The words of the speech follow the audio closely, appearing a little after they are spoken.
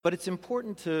But it's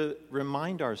important to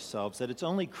remind ourselves that it's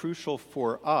only crucial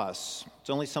for us, it's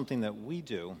only something that we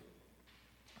do,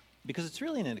 because it's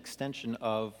really an extension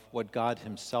of what God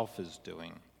himself is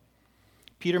doing.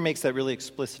 Peter makes that really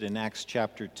explicit in Acts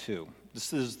chapter 2.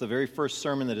 This is the very first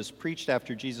sermon that is preached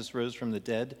after Jesus rose from the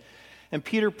dead. And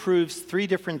Peter proves three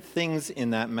different things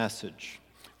in that message.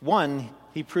 One,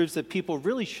 he proves that people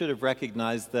really should have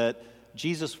recognized that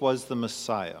Jesus was the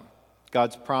Messiah,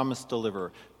 God's promised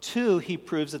deliverer. Two, he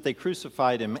proves that they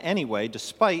crucified him anyway,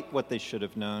 despite what they should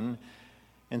have known.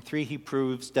 And three, he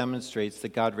demonstrates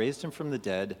that God raised him from the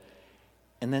dead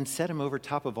and then set him over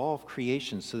top of all of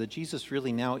creation so that Jesus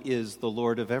really now is the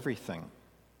Lord of everything.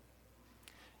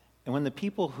 And when the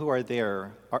people who are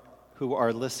there, who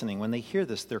are listening, when they hear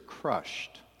this, they're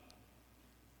crushed.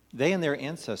 They and their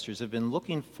ancestors have been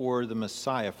looking for the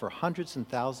Messiah for hundreds and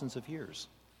thousands of years.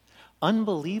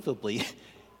 Unbelievably,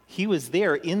 he was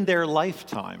there in their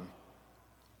lifetime,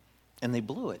 and they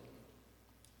blew it.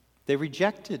 They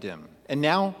rejected him, and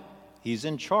now he's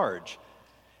in charge.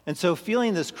 And so,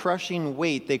 feeling this crushing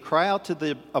weight, they cry out to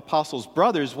the apostles,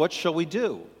 "Brothers, what shall we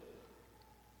do?"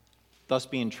 Thus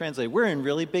being translated, we're in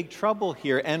really big trouble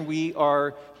here, and we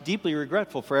are deeply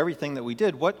regretful for everything that we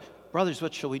did. Brothers,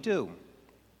 what shall we do?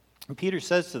 And Peter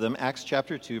says to them, Acts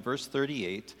chapter 2, verse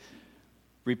 38,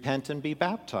 "Repent and be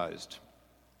baptized,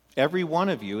 every one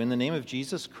of you, in the name of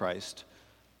Jesus Christ,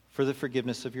 for the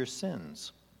forgiveness of your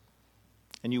sins.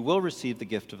 And you will receive the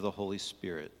gift of the Holy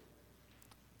Spirit.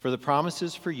 For the promise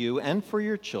is for you and for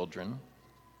your children,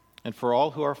 and for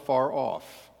all who are far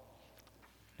off,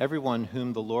 everyone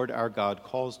whom the Lord our God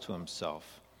calls to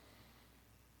himself."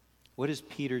 What is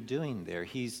Peter doing there?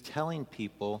 He's telling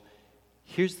people,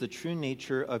 here's the true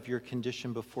nature of your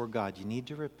condition before God. You need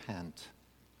to repent.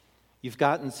 You've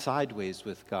gotten sideways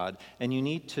with God, and you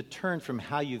need to turn from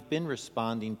how you've been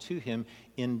responding to him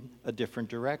in a different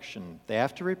direction. They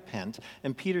have to repent,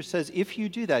 and Peter says, if you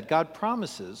do that, God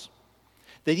promises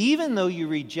that even though you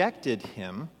rejected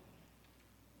him,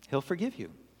 he'll forgive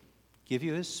you, give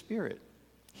you his Spirit.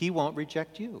 He won't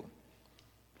reject you.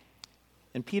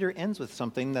 And Peter ends with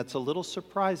something that's a little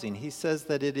surprising. He says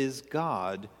that it is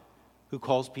God who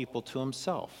calls people to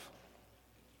himself.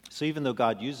 So even though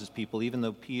God uses people, even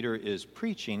though Peter is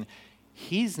preaching,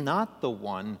 he's not the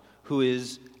one who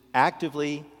is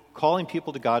actively calling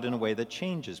people to God in a way that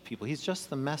changes people. He's just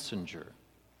the messenger.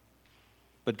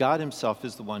 But God himself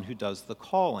is the one who does the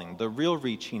calling, the real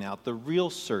reaching out, the real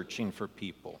searching for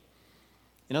people.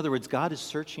 In other words, God is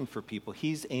searching for people.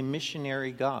 He's a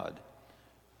missionary God,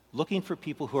 looking for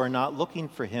people who are not looking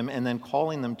for him and then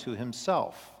calling them to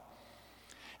himself.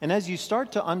 And as you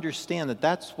start to understand that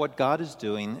that's what God is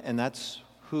doing and that's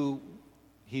who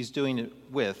he's doing it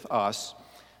with us,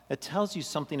 it tells you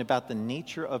something about the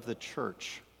nature of the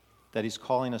church that he's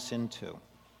calling us into.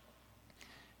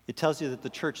 It tells you that the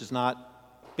church is not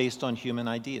based on human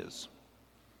ideas.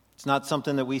 It's not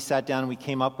something that we sat down and we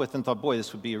came up with and thought, boy,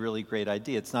 this would be a really great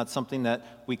idea. It's not something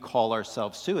that we call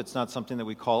ourselves to. It's not something that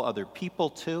we call other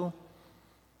people to.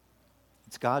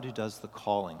 It's God who does the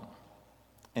calling.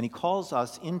 And he calls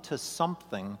us into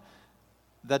something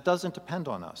that doesn't depend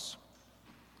on us.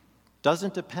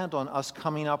 Doesn't depend on us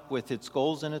coming up with its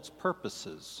goals and its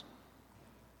purposes.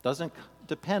 Doesn't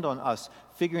depend on us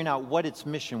figuring out what its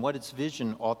mission, what its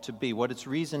vision ought to be, what its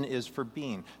reason is for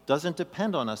being. Doesn't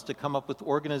depend on us to come up with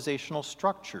organizational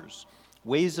structures,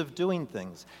 ways of doing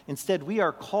things. Instead, we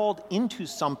are called into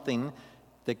something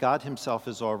that God himself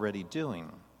is already doing.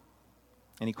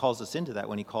 And he calls us into that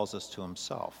when he calls us to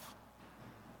himself.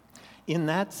 In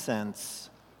that sense,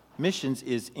 missions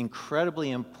is incredibly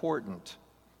important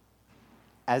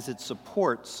as it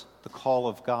supports the call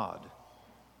of God.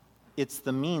 It's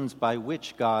the means by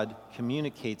which God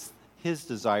communicates his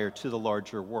desire to the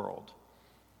larger world.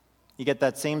 You get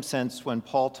that same sense when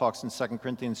Paul talks in 2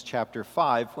 Corinthians chapter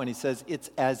 5 when he says it's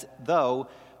as though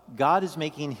God is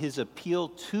making his appeal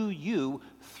to you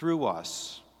through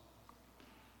us.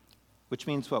 Which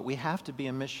means what? We have to be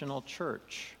a missional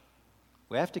church.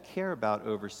 We have to care about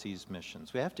overseas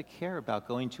missions. We have to care about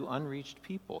going to unreached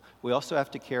people. We also have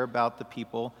to care about the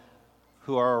people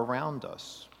who are around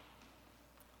us.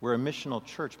 We're a missional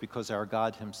church because our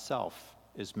God himself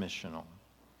is missional.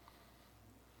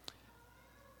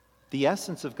 The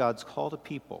essence of God's call to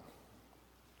people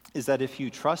is that if you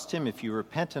trust him, if you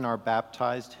repent and are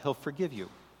baptized, he'll forgive you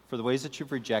for the ways that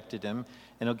you've rejected him,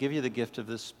 and he'll give you the gift of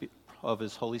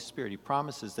his Holy Spirit. He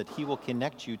promises that he will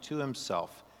connect you to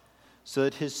himself so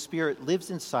that his Spirit lives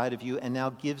inside of you and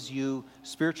now gives you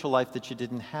spiritual life that you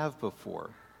didn't have before.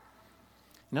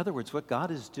 In other words, what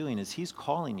God is doing is he's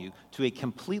calling you to a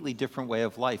completely different way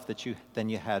of life than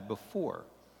you had before.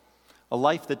 a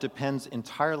life that depends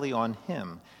entirely on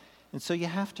Him. And so you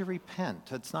have to repent.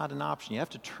 That's not an option. You have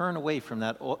to turn away from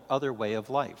that other way of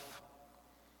life.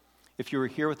 If you were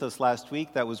here with us last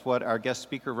week, that was what our guest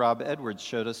speaker, Rob Edwards,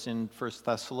 showed us in 1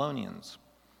 Thessalonians.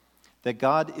 That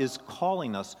God is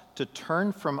calling us to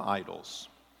turn from idols,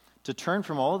 to turn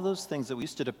from all of those things that we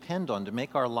used to depend on to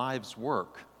make our lives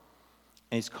work.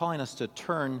 And He's calling us to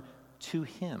turn to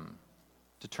Him,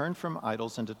 to turn from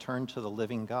idols and to turn to the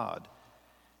living God.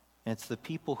 And it's the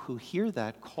people who hear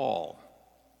that call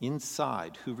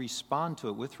inside, who respond to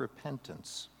it with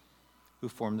repentance, who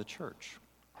form the church.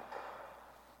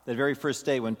 That very first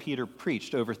day when Peter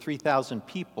preached, over 3,000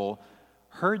 people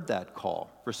heard that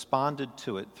call, responded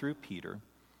to it through Peter,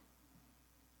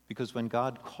 because when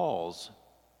God calls,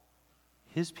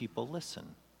 His people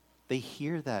listen. They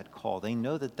hear that call. They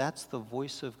know that that's the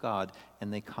voice of God,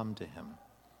 and they come to Him.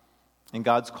 And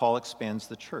God's call expands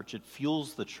the church. It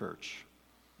fuels the church.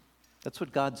 That's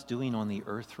what God's doing on the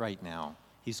earth right now.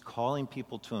 He's calling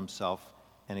people to Himself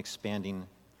and expanding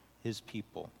His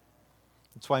people.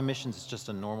 That's why missions is just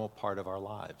a normal part of our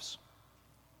lives.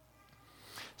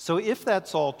 So if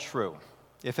that's all true,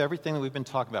 if everything that we've been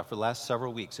talking about for the last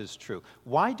several weeks is true,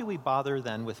 why do we bother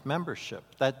then with membership?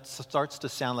 That starts to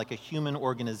sound like a human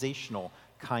organizational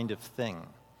kind of thing.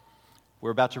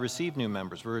 We're about to receive new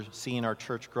members. We're seeing our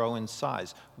church grow in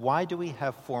size. Why do we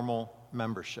have formal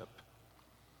membership?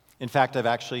 In fact, I've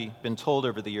actually been told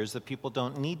over the years that people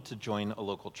don't need to join a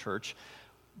local church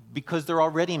because they're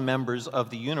already members of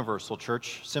the universal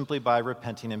church simply by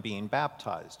repenting and being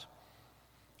baptized.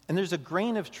 And there's a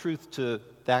grain of truth to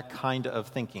that kind of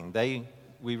thinking.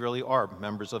 We really are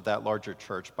members of that larger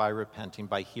church by repenting,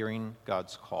 by hearing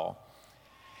God's call.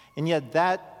 And yet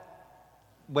that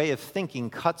way of thinking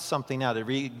cuts something out. It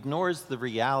ignores the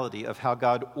reality of how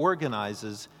God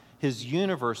organizes His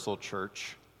universal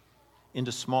church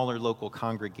into smaller local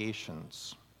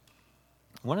congregations.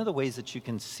 One of the ways that you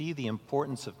can see the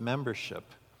importance of membership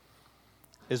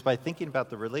is by thinking about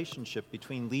the relationship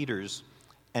between leaders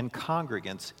and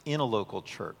congregants in a local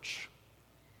church.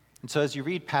 And so as you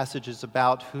read passages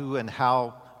about who and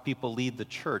how people lead the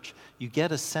church, you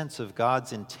get a sense of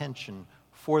God's intention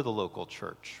for the local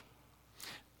church.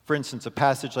 For instance, a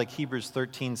passage like Hebrews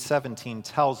 13:17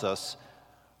 tells us,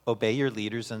 "Obey your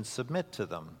leaders and submit to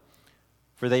them,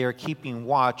 for they are keeping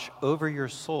watch over your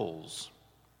souls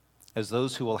as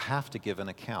those who will have to give an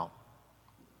account.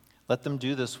 Let them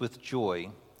do this with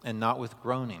joy and not with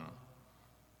groaning,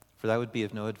 for that would be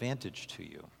of no advantage to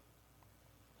you."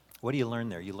 What do you learn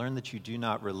there? You learn that you do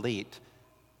not relate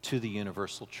to the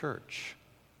universal church.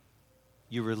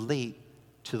 You relate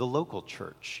to the local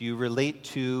church. You relate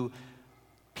to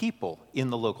people in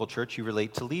the local church. You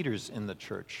relate to leaders in the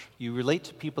church. You relate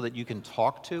to people that you can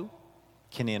talk to,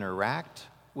 can interact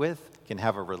with, can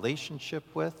have a relationship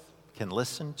with, can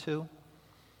listen to.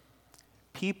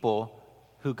 People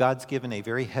who God's given a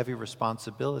very heavy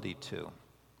responsibility to.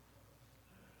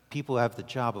 People who have the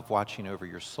job of watching over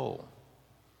your soul.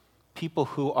 People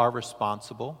who are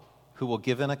responsible, who will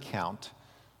give an account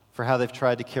for how they've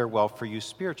tried to care well for you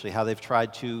spiritually, how they've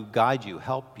tried to guide you,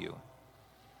 help you.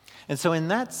 And so in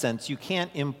that sense, you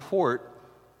can't import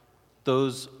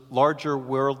those larger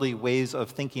worldly ways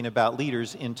of thinking about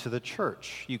leaders into the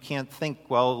church. You can't think,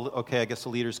 well, okay, I guess a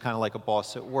leader's kind of like a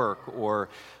boss at work, or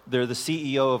they're the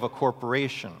CEO of a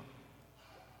corporation.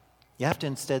 You have to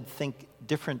instead think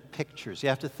different pictures. You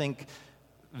have to think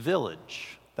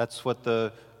village. That's what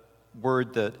the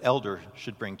word that elder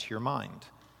should bring to your mind.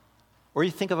 Or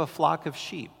you think of a flock of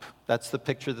sheep. That's the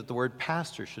picture that the word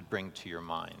pastor should bring to your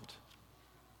mind.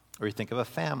 Or you think of a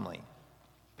family,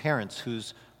 parents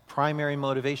whose primary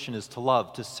motivation is to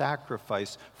love, to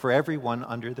sacrifice for everyone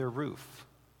under their roof.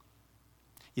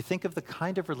 You think of the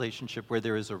kind of relationship where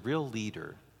there is a real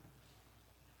leader,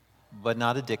 but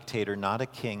not a dictator, not a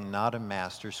king, not a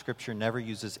master. Scripture never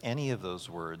uses any of those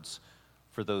words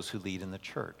for those who lead in the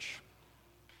church.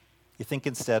 You think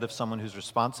instead of someone whose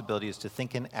responsibility is to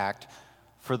think and act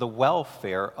for the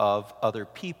welfare of other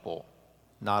people,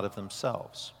 not of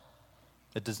themselves.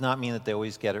 It does not mean that they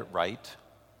always get it right.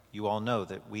 You all know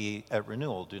that we at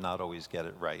Renewal do not always get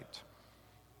it right.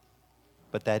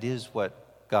 But that is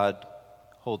what God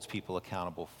holds people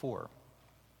accountable for.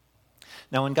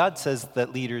 Now, when God says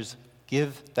that leaders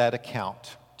give that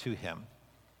account to Him,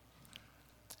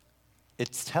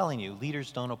 it's telling you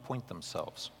leaders don't appoint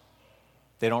themselves.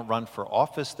 They don't run for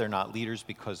office. They're not leaders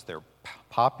because they're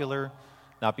popular,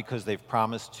 not because they've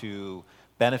promised to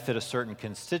benefit a certain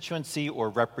constituency or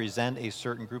represent a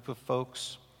certain group of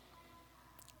folks.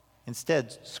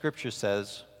 Instead, Scripture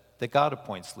says that God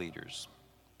appoints leaders.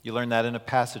 You learn that in a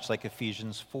passage like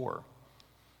Ephesians 4.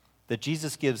 that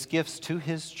Jesus gives gifts to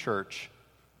his church,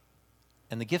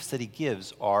 and the gifts that he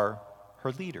gives are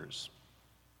her leaders.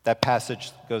 That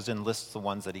passage goes and lists the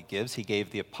ones that he gives. He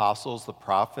gave the apostles, the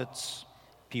prophets,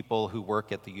 people who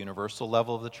work at the universal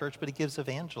level of the church, but he gives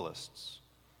evangelists,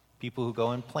 people who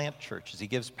go and plant churches. He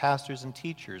gives pastors and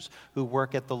teachers who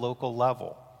work at the local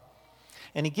level.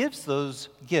 And he gives those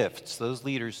gifts, those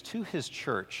leaders, to his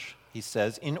church, he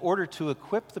says, in order to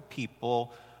equip the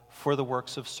people for the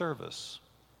works of service.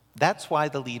 That's why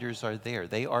the leaders are there.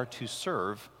 They are to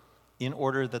serve in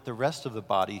order that the rest of the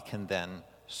body can then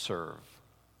serve.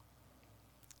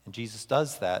 And Jesus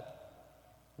does that.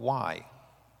 Why?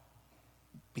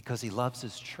 Because he loves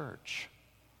his church.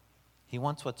 He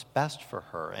wants what's best for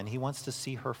her, and he wants to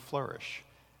see her flourish.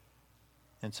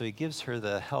 And so he gives her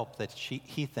the help that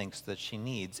he thinks that she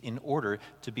needs in order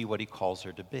to be what he calls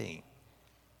her to be.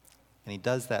 And he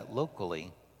does that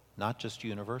locally, not just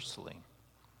universally.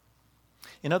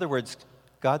 In other words,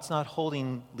 God's not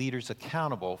holding leaders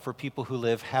accountable for people who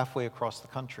live halfway across the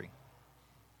country.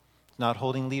 He's not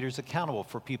holding leaders accountable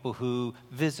for people who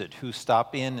visit, who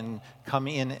stop in and come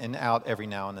in and out every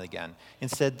now and again.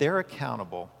 Instead, they're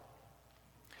accountable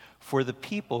for the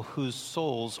people whose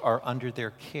souls are under their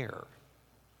care.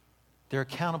 They're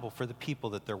accountable for the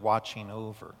people that they're watching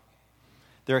over.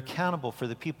 They're accountable for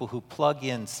the people who plug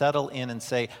in, settle in, and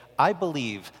say, I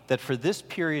believe that for this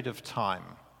period of time,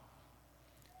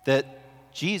 that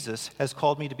Jesus has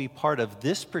called me to be part of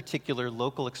this particular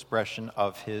local expression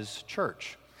of his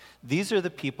church. These are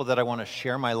the people that I want to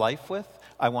share my life with.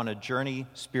 I want to journey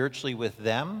spiritually with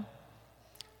them.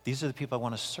 These are the people I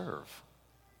want to serve.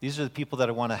 These are the people that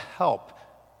I want to help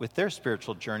with their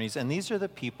spiritual journeys. And these are the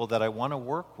people that I want to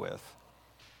work with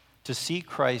to see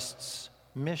Christ's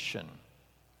mission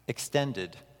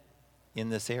extended in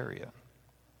this area.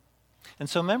 And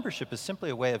so membership is simply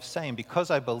a way of saying,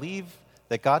 because I believe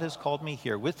that God has called me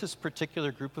here with this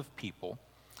particular group of people,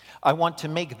 I want to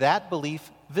make that belief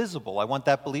visible. I want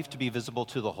that belief to be visible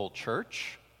to the whole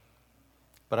church,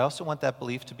 but I also want that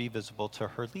belief to be visible to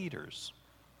her leaders.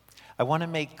 I want to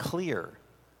make clear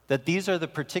that these are the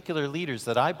particular leaders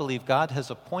that I believe God has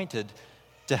appointed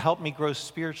to help me grow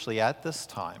spiritually at this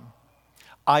time.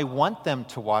 I want them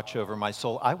to watch over my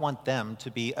soul. I want them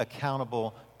to be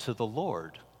accountable to the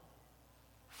Lord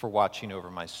for watching over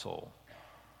my soul.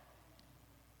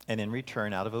 And in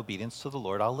return, out of obedience to the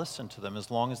Lord, I'll listen to them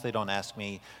as long as they don't ask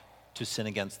me to sin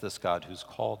against this God who's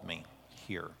called me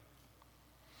here.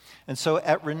 And so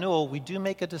at Renewal, we do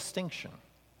make a distinction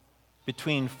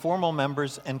between formal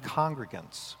members and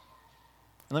congregants.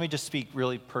 And let me just speak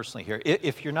really personally here.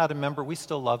 If you're not a member, we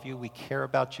still love you. We care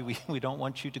about you. We don't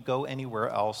want you to go anywhere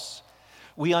else.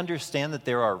 We understand that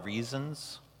there are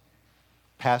reasons,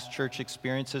 past church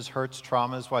experiences, hurts,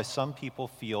 traumas, why some people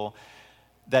feel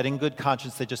that in good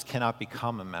conscience they just cannot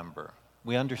become a member.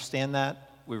 We understand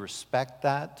that. We respect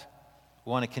that.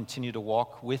 We want to continue to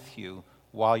walk with you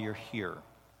while you're here.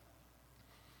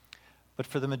 But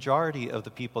for the majority of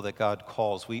the people that God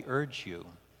calls, we urge you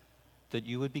that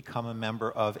you would become a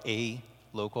member of a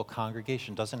local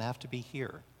congregation. Doesn't have to be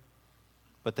here,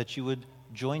 but that you would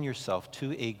join yourself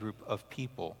to a group of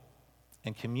people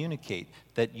and communicate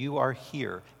that you are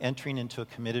here entering into a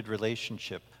committed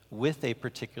relationship with a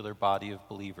particular body of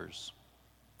believers,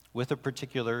 with a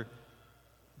particular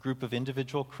group of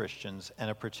individual Christians and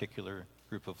a particular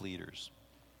group of leaders.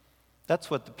 That's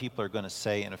what the people are going to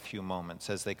say in a few moments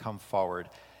as they come forward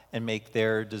and make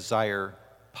their desire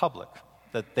public,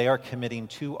 that they are committing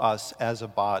to us as a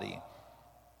body,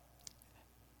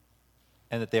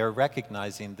 and that they are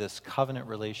recognizing this covenant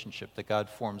relationship that God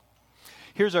forms.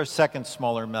 Here's our second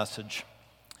smaller message.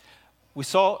 We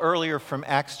saw earlier from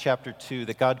Acts chapter 2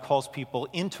 that God calls people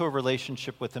into a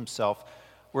relationship with himself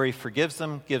where he forgives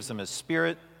them, gives them his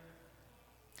Spirit.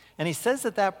 And he says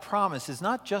that that promise is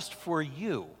not just for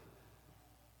you,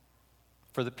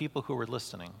 for the people who were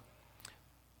listening,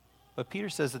 but Peter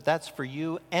says that that's for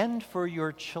you and for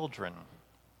your children.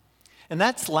 And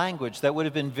that's language that would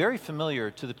have been very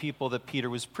familiar to the people that Peter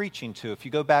was preaching to. If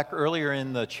you go back earlier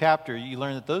in the chapter, you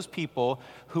learn that those people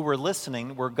who were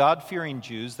listening were God-fearing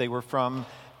Jews. They were from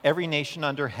every nation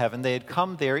under heaven. They had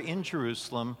come there in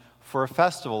Jerusalem for a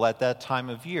festival at that time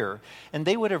of year. And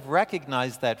they would have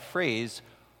recognized that phrase,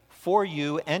 for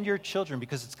you and your children,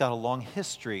 because it's got a long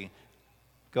history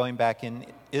going back in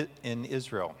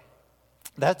Israel.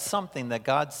 That's something that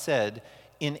God said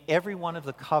in every one of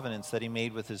the covenants that he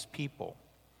made with his people.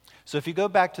 So if you go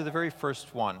back to the very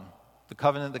first one, the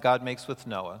covenant that God makes with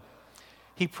Noah,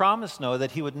 he promised Noah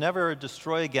that he would never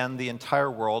destroy again the entire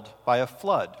world by a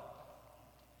flood.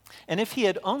 And if he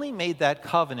had only made that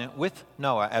covenant with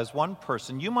Noah as one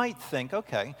person, you might think,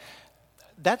 okay,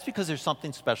 that's because there's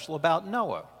something special about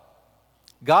Noah.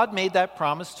 God made that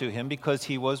promise to him because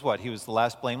he was what? He was the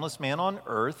last blameless man on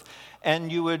earth.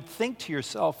 And you would think to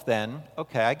yourself then,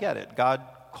 okay, I get it. God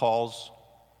calls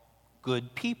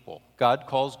good people. God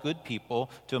calls good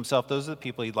people to himself. Those are the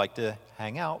people he'd like to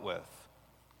hang out with.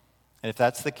 And if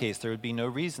that's the case, there would be no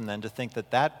reason then to think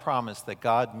that that promise that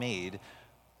God made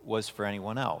was for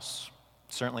anyone else.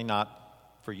 Certainly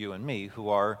not for you and me, who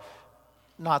are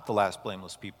not the last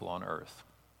blameless people on earth.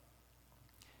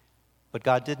 But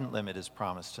God didn't limit his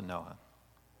promise to Noah.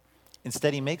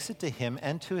 Instead, he makes it to him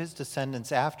and to his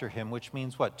descendants after him, which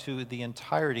means what? To the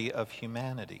entirety of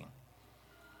humanity.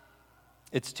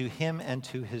 It's to him and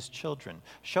to his children,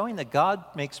 showing that God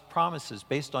makes promises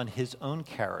based on his own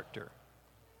character,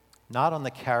 not on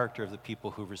the character of the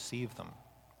people who receive them.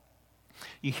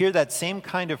 You hear that same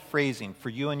kind of phrasing for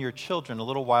you and your children a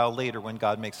little while later when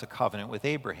God makes a covenant with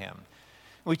Abraham.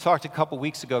 We talked a couple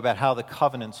weeks ago about how the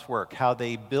covenants work, how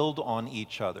they build on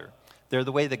each other. They're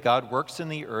the way that God works in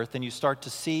the earth, and you start to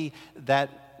see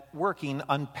that working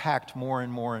unpacked more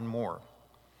and more and more.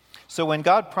 So when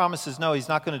God promises, no, he's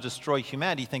not going to destroy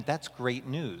humanity, you think that's great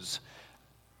news.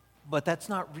 But that's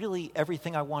not really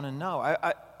everything I want to know.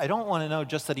 I don't want to know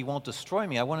just that he won't destroy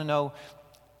me. I want to know,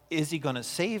 is he going to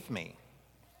save me?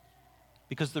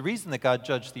 Because the reason that God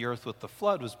judged the earth with the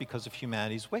flood was because of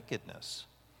humanity's wickedness.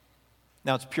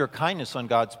 Now, it's pure kindness on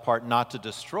God's part not to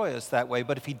destroy us that way,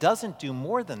 but if he doesn't do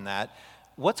more than that,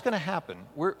 what's going to happen?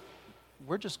 We're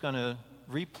just going to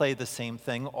replay the same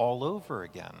thing all over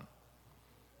again.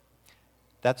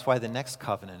 That's why the next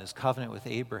covenant, his covenant with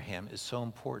Abraham, is so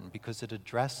important, because it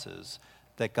addresses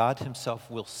that God himself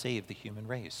will save the human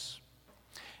race.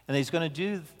 And he's going to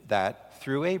do that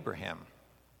through Abraham.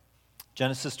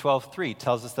 Genesis 12:3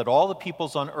 tells us that all the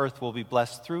peoples on earth will be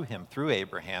blessed through him, through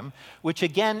Abraham, which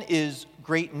again is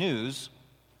great news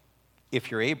if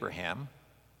you're Abraham,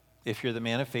 if you're the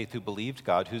man of faith who believed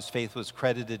God, whose faith was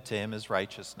credited to him as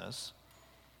righteousness.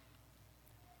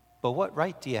 But what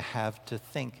right do you have to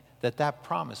think that that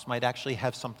promise might actually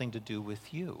have something to do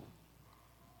with you?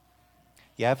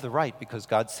 You have the right because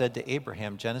God said to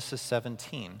Abraham, Genesis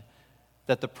 17,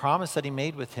 that the promise that he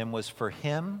made with him was for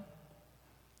him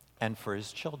and for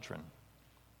his children.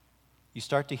 You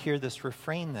start to hear this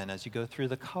refrain then as you go through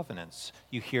the covenants.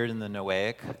 You hear it in the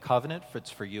Noahic covenant,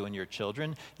 it's for you and your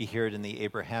children. You hear it in the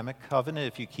Abrahamic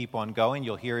covenant. If you keep on going,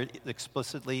 you'll hear it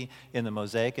explicitly in the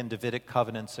Mosaic and Davidic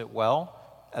covenants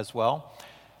as well.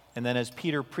 And then as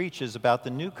Peter preaches about the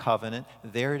new covenant,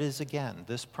 there it is again.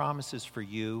 This promise is for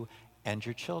you and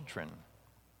your children.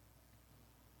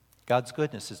 God's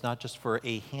goodness is not just for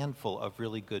a handful of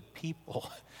really good people.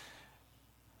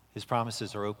 His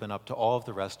promises are open up to all of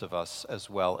the rest of us as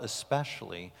well,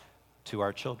 especially to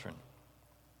our children.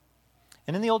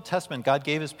 And in the Old Testament, God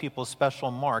gave his people a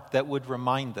special mark that would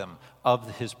remind them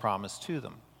of his promise to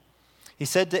them. He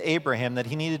said to Abraham that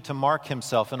he needed to mark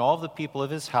himself and all the people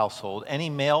of his household, any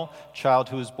male child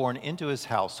who was born into his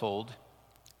household,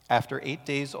 after 8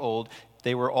 days old,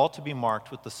 they were all to be marked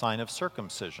with the sign of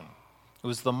circumcision. It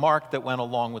was the mark that went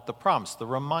along with the promise, the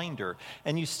reminder.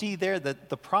 And you see there that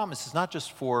the promise is not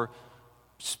just for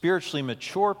spiritually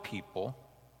mature people,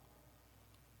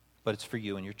 but it's for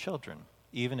you and your children,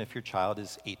 even if your child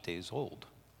is 8 days old.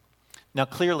 Now,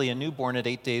 clearly, a newborn at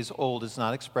 8 days old is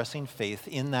not expressing faith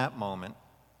in that moment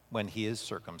when he is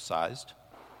circumcised,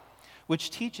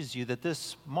 which teaches you that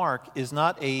this mark is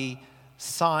not a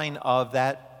sign of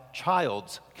that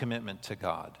child's commitment to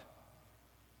God.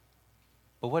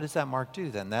 But what does that mark do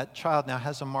then? That child now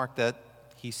has a mark that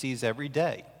he sees every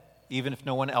day, even if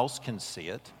no one else can see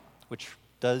it, which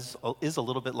is a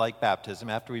little bit like baptism.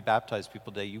 After we baptize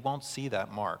people today, you won't see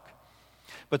that mark.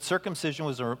 But circumcision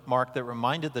was a mark that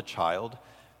reminded the child,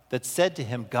 that said to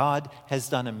him, God has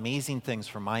done amazing things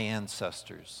for my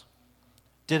ancestors,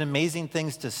 did amazing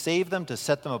things to save them, to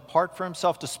set them apart for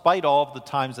himself, despite all of the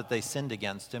times that they sinned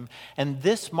against him. And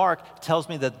this mark tells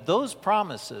me that those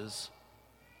promises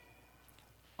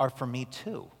are for me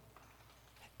too,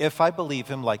 if I believe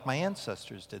him like my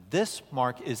ancestors did. This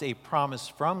mark is a promise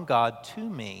from God to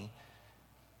me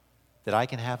that I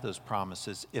can have those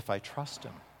promises if I trust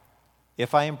him,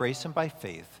 if I embrace him by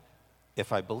faith,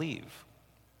 if I believe.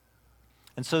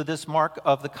 And so this mark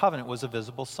of the covenant was a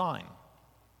visible sign.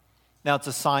 Now, it's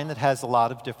a sign that has a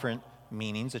lot of different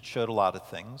meanings. It showed a lot of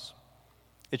things.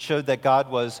 It showed that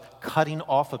God was cutting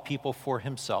off a people for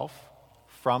himself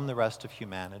from the rest of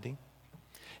humanity.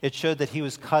 It showed that he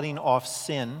was cutting off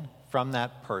sin from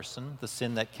that person, the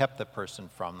sin that kept the person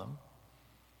from them.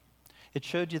 It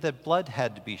showed you that blood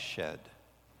had to be shed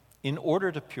in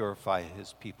order to purify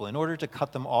his people, in order to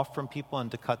cut them off from people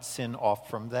and to cut sin off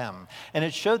from them. And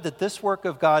it showed that this work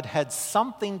of God had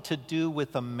something to do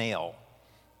with a male,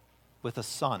 with a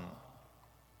son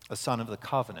of the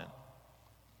covenant.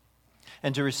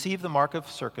 And to receive the mark of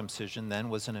circumcision then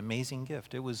was an amazing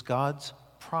gift. It was God's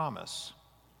promise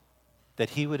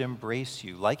that he would embrace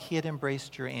you like he had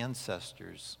embraced your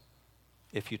ancestors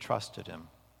if you trusted him.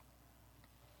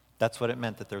 That's what it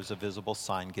meant, that there was a visible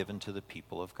sign given to the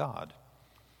people of God.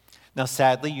 Now,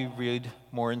 sadly, you read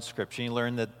more in Scripture, and you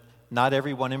learn that not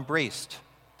everyone embraced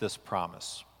this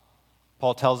promise.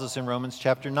 Paul tells us in Romans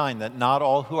chapter 9 that not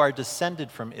all who are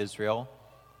descended from Israel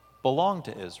belong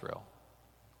to Israel.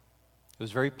 It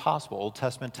was very possible. Old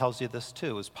Testament tells you this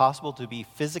too. It was possible to be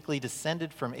physically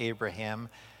descended from Abraham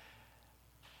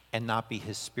and not be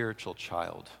his spiritual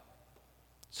child.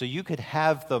 So you could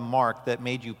have the mark that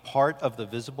made you part of the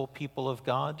visible people of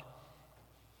God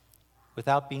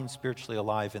without being spiritually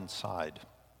alive inside.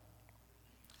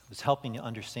 It was helping you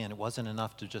understand it wasn't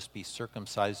enough to just be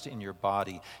circumcised in your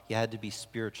body. You had to be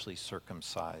spiritually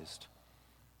circumcised.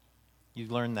 You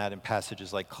learn that in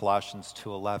passages like Colossians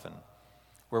 2:11,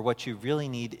 where what you really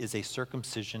need is a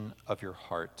circumcision of your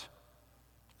heart,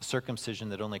 a circumcision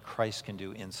that only Christ can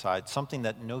do inside, something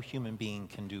that no human being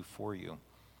can do for you.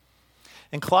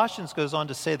 And Colossians goes on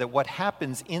to say that what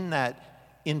happens in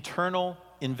that internal,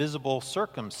 invisible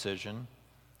circumcision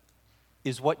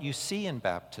is what you see in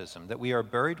baptism, that we are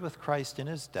buried with Christ in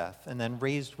his death and then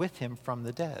raised with him from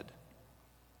the dead.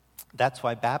 That's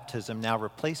why baptism now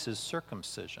replaces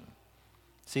circumcision.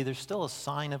 See, there's still a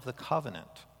sign of the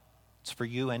covenant. It's for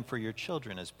you and for your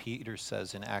children, as Peter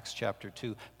says in Acts chapter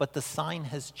 2, but the sign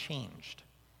has changed.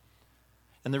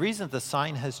 And the reason the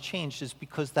sign has changed is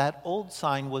because that old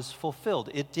sign was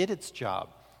fulfilled. It did its job.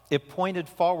 It pointed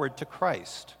forward to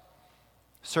Christ.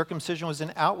 Circumcision was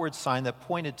an outward sign that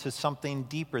pointed to something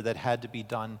deeper that had to be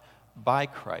done by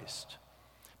Christ.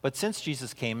 But since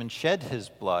Jesus came and shed his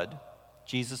blood,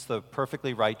 Jesus, the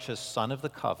perfectly righteous Son of the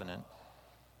covenant,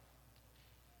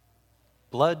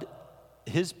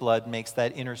 his blood makes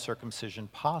that inner circumcision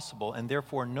possible, and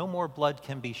therefore no more blood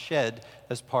can be shed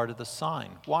as part of the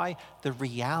sign. Why? The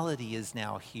reality is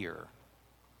now here.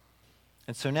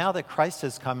 And so now that Christ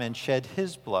has come and shed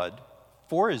his blood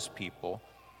for his people,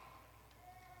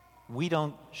 we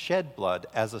don't shed blood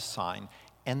as a sign,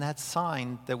 and that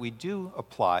sign that we do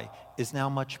apply is now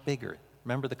much bigger.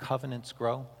 Remember, the covenants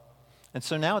grow? And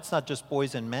so now it's not just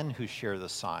boys and men who share the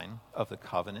sign of the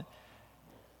covenant.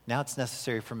 Now it's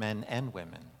necessary for men and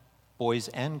women, boys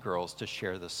and girls, to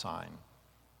share the sign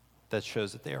that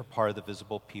shows that they are part of the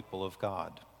visible people of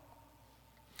God.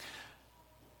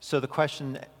 So the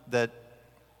question that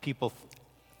people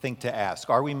think to ask,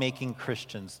 are we making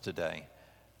Christians today?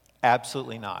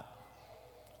 Absolutely not.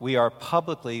 We are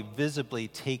publicly, visibly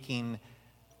taking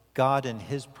God and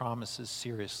his promises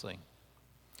seriously.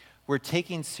 We're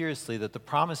taking seriously that the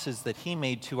promises that he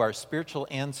made to our spiritual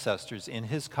ancestors in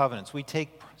his covenants, we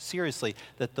take seriously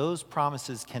that those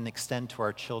promises can extend to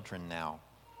our children now,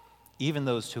 even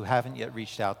those who haven't yet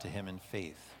reached out to him in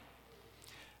faith.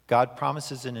 God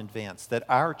promises in advance that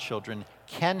our children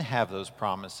can have those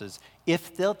promises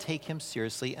if they'll take him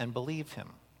seriously and believe him.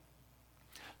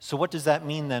 So what does that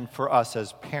mean then for us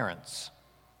as parents?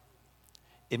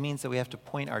 It means that we have to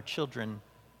point our children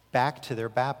back to their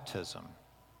baptism,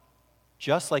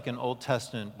 just like an Old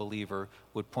Testament believer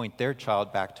would point their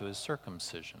child back to his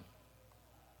circumcision.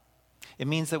 It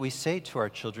means that we say to our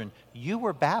children, you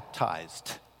were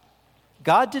baptized.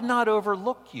 God did not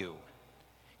overlook you.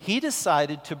 He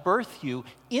decided to birth you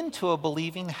into a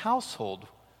believing household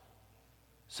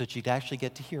so that you'd actually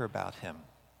get to hear about him,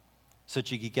 so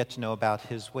that you could get to know about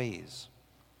his ways.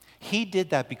 He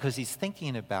did that because he's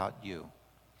thinking about you.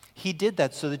 He did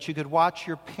that so that you could watch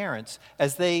your parents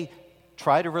as they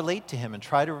try to relate to him and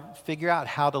try to figure out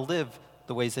how to live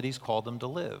the ways that he's called them to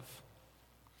live.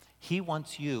 He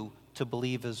wants you to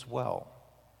believe as well.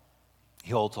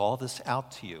 He holds all this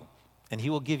out to you, and he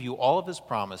will give you all of his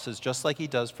promises, just like he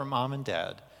does for mom and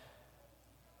dad,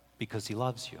 because he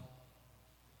loves you.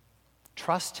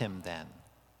 Trust him then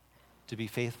to be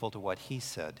faithful to what he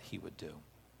said he would do.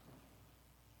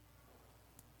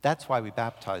 That's why we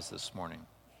baptize this morning.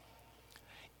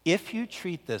 If you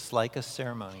treat this like a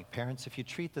ceremony, parents, if you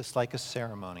treat this like a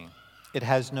ceremony, it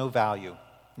has no value,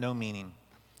 no meaning.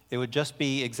 It would just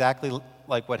be exactly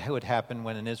like what would happen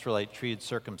when an Israelite treated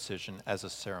circumcision as a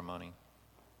ceremony.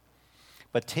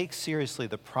 But take seriously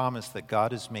the promise that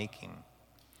God is making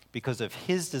because of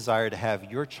his desire to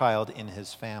have your child in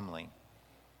his family.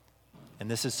 And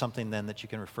this is something then that you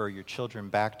can refer your children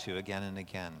back to again and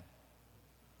again.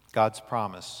 God's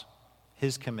promise,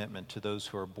 his commitment to those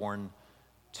who are born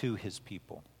to his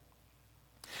people.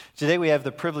 Today we have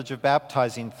the privilege of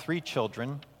baptizing 3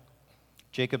 children: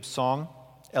 Jacob Song,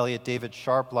 Elliot David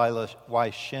Sharp, Lila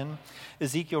Y. Shin.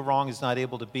 Ezekiel Wrong is not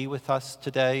able to be with us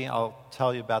today. I'll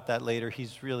tell you about that later.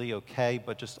 He's really okay,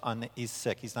 but he's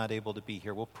sick. He's not able to be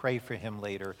here. We'll pray for him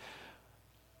later.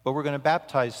 But we're going to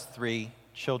baptize 3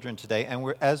 children today,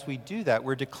 and as we do that,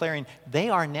 we're declaring they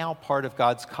are now part of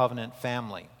God's covenant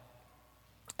family.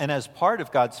 And as part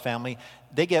of God's family,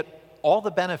 they get all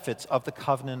the benefits of the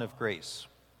covenant of grace.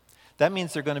 That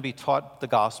means they're going to be taught the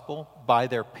gospel by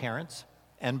their parents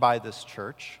and by this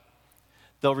church.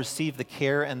 They'll receive the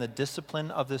care and the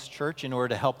discipline of this church in order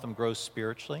to help them grow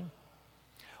spiritually.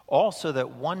 Also,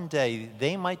 that one day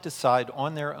they might decide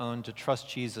on their own to trust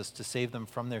Jesus to save them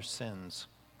from their sins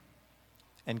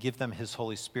and give them his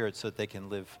Holy Spirit so that they can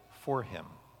live for him.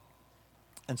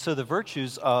 And so the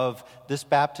virtues of this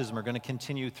baptism are going to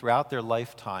continue throughout their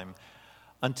lifetime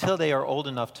until they are old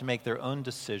enough to make their own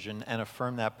decision and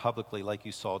affirm that publicly, like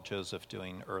you saw Joseph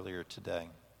doing earlier today.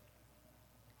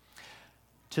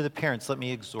 To the parents, let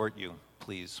me exhort you,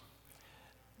 please.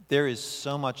 There is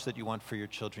so much that you want for your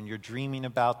children. You're dreaming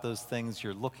about those things.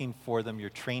 You're looking for them. You're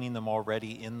training them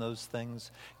already in those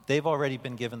things. They've already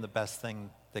been given the best thing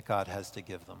that God has to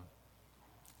give them,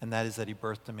 and that is that he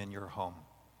birthed them in your home,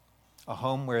 a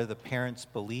home where the parents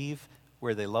believe,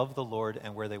 where they love the Lord,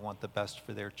 and where they want the best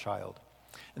for their child.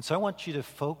 And so I want you to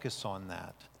focus on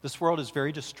that. This world is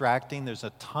very distracting. There's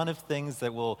a ton of things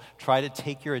that will try to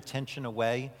take your attention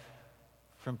away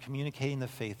from communicating the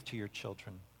faith to your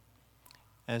children.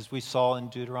 As we saw in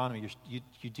Deuteronomy,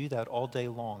 you do that all day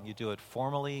long. You do it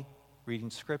formally, reading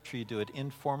scripture. You do it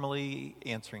informally,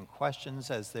 answering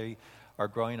questions as they are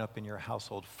growing up in your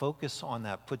household. Focus on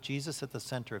that. Put Jesus at the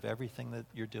center of everything that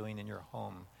you're doing in your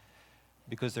home,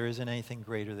 because there isn't anything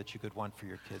greater that you could want for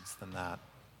your kids than that.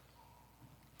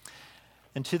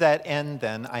 And to that end,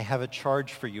 then, I have a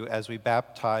charge for you as we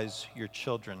baptize your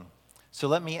children. So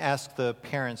let me ask the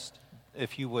parents,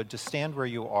 if you would, to stand where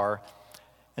you are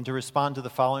and to respond to the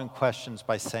following questions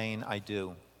by saying, I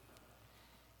do.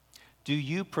 Do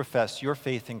you profess your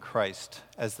faith in Christ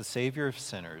as the Savior of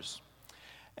sinners?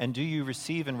 And do you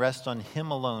receive and rest on him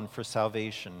alone for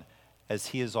salvation as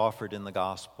he is offered in the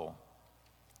gospel?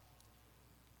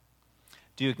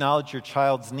 Do you acknowledge your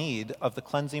child's need of the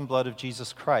cleansing blood of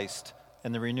Jesus Christ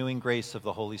and the renewing grace of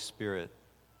the Holy Spirit?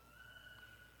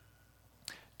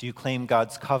 Do you claim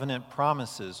God's covenant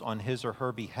promises on his or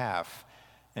her behalf?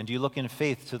 And do you look in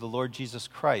faith to the Lord Jesus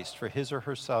Christ for his or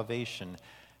her salvation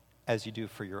as you do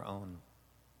for your own?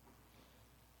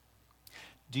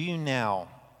 Do you now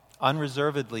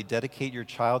unreservedly dedicate your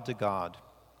child to God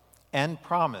and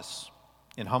promise,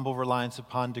 in humble reliance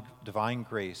upon divine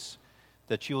grace,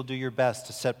 that you will do your best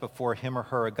to set before him or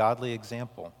her a godly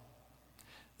example,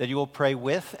 that you will pray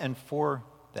with and for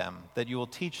them, that you will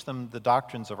teach them the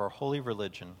doctrines of our holy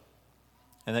religion,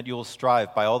 and that you will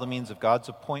strive by all the means of God's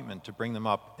appointment to bring them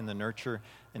up in the nurture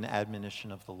and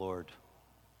admonition of the Lord?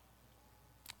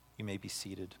 You may be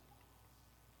seated.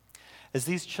 As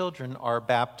these children are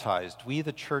baptized, we,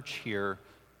 the church here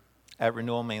at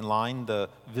Renewal Main Line, the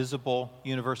visible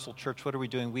universal church, what are we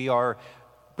doing? We are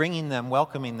bringing them,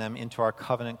 welcoming them into our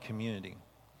covenant community.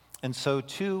 And so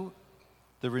to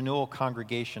the Renewal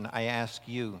congregation, I ask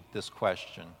you this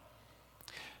question.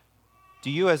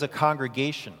 Do you as a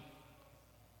congregation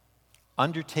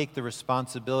undertake the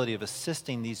responsibility of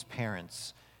assisting these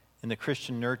parents in the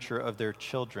Christian nurture of their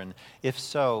children? If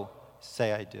so,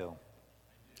 say I do.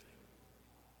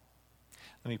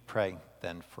 Let me pray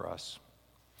then for us.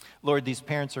 Lord, these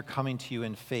parents are coming to you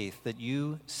in faith that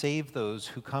you save those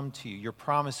who come to you. Your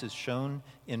promise is shown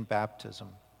in baptism.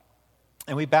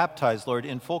 And we baptize, Lord,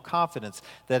 in full confidence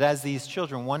that as these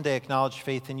children one day acknowledge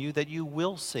faith in you, that you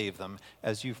will save them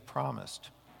as you've promised.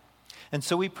 And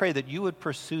so we pray that you would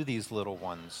pursue these little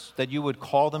ones, that you would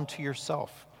call them to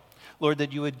yourself. Lord,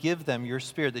 that you would give them your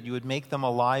Spirit, that you would make them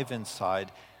alive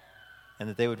inside, and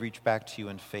that they would reach back to you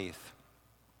in faith.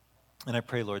 And I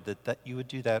pray, Lord, that you would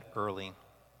do that early.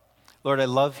 Lord, I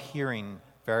love hearing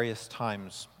various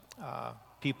times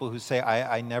people who say,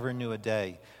 I never knew a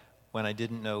day when I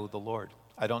didn't know the Lord.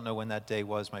 I don't know when that day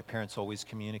was. My parents always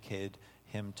communicated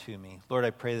him to me. Lord,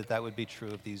 I pray that that would be true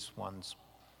of these ones.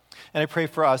 And I pray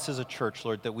for us as a church,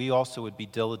 Lord, that we also would be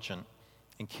diligent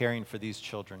in caring for these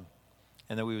children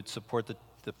and that we would support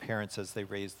the parents as they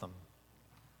raise them.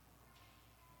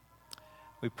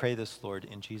 We pray this, Lord,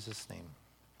 in Jesus' name.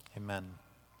 Amen.